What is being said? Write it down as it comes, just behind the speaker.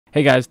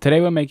Hey guys, today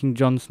we're making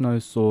Jon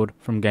Snow's sword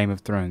from Game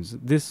of Thrones.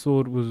 This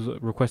sword was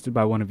requested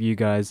by one of you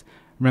guys.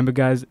 Remember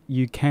guys,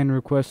 you can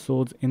request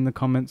swords in the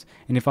comments,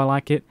 and if I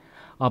like it,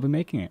 I'll be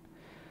making it.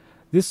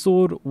 This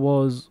sword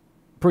was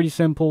pretty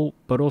simple,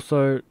 but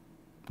also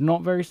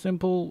not very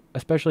simple,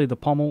 especially the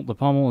pommel. The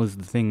pommel is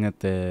the thing at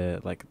the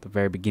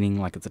very beginning,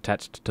 like it's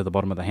attached to the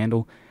bottom of the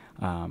handle.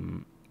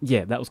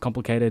 Yeah, that was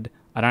complicated.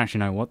 I don't actually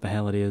know what the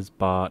hell it is,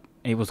 but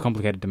it was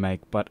complicated to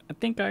make, but I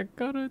think I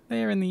got it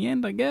there in the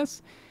end, I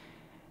guess.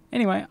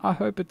 Anyway, I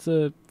hope it's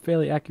a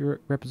fairly accurate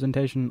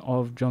representation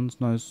of Jon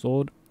Snow's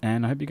sword,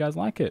 and I hope you guys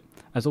like it.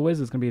 As always,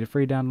 there's going to be a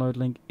free download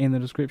link in the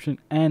description,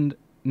 and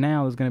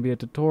now there's going to be a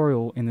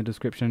tutorial in the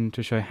description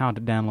to show how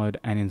to download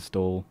and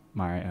install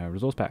my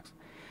resource packs.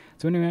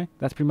 So anyway,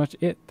 that's pretty much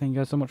it. Thank you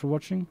guys so much for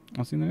watching.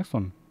 I'll see you in the next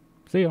one.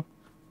 See ya.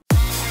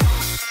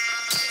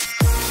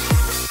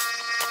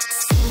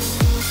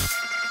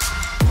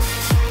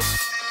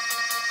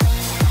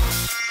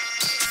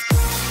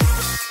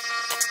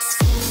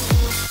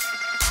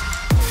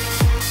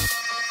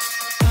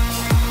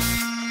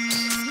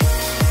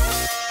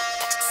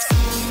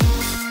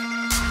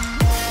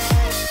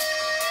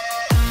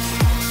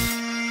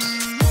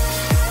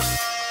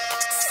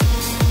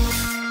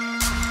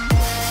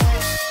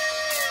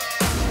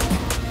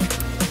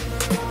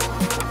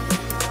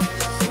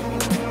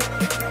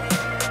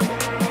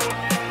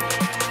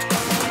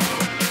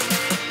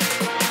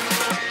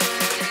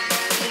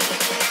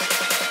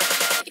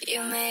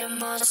 You made a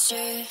monster.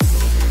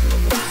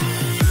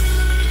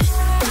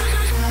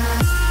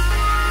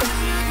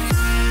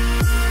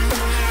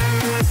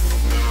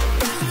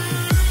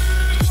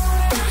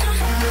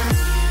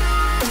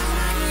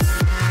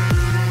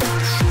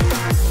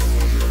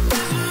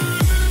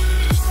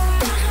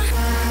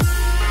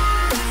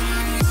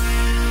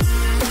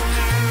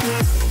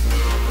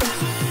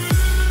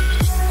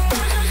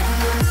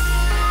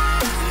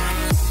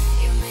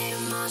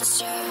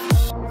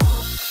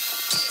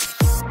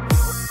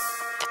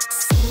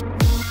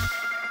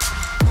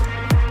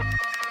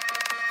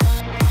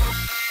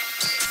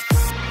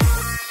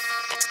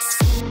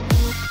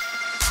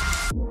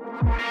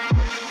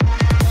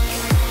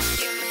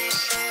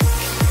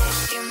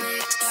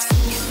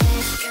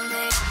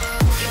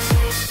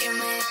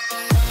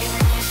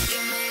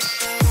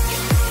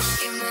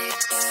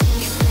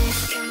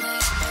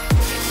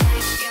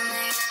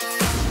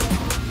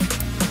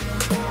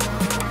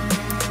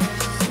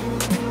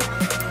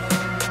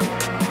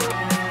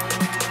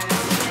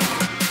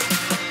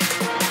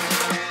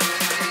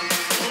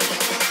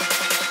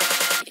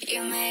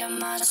 You made a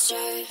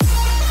monster.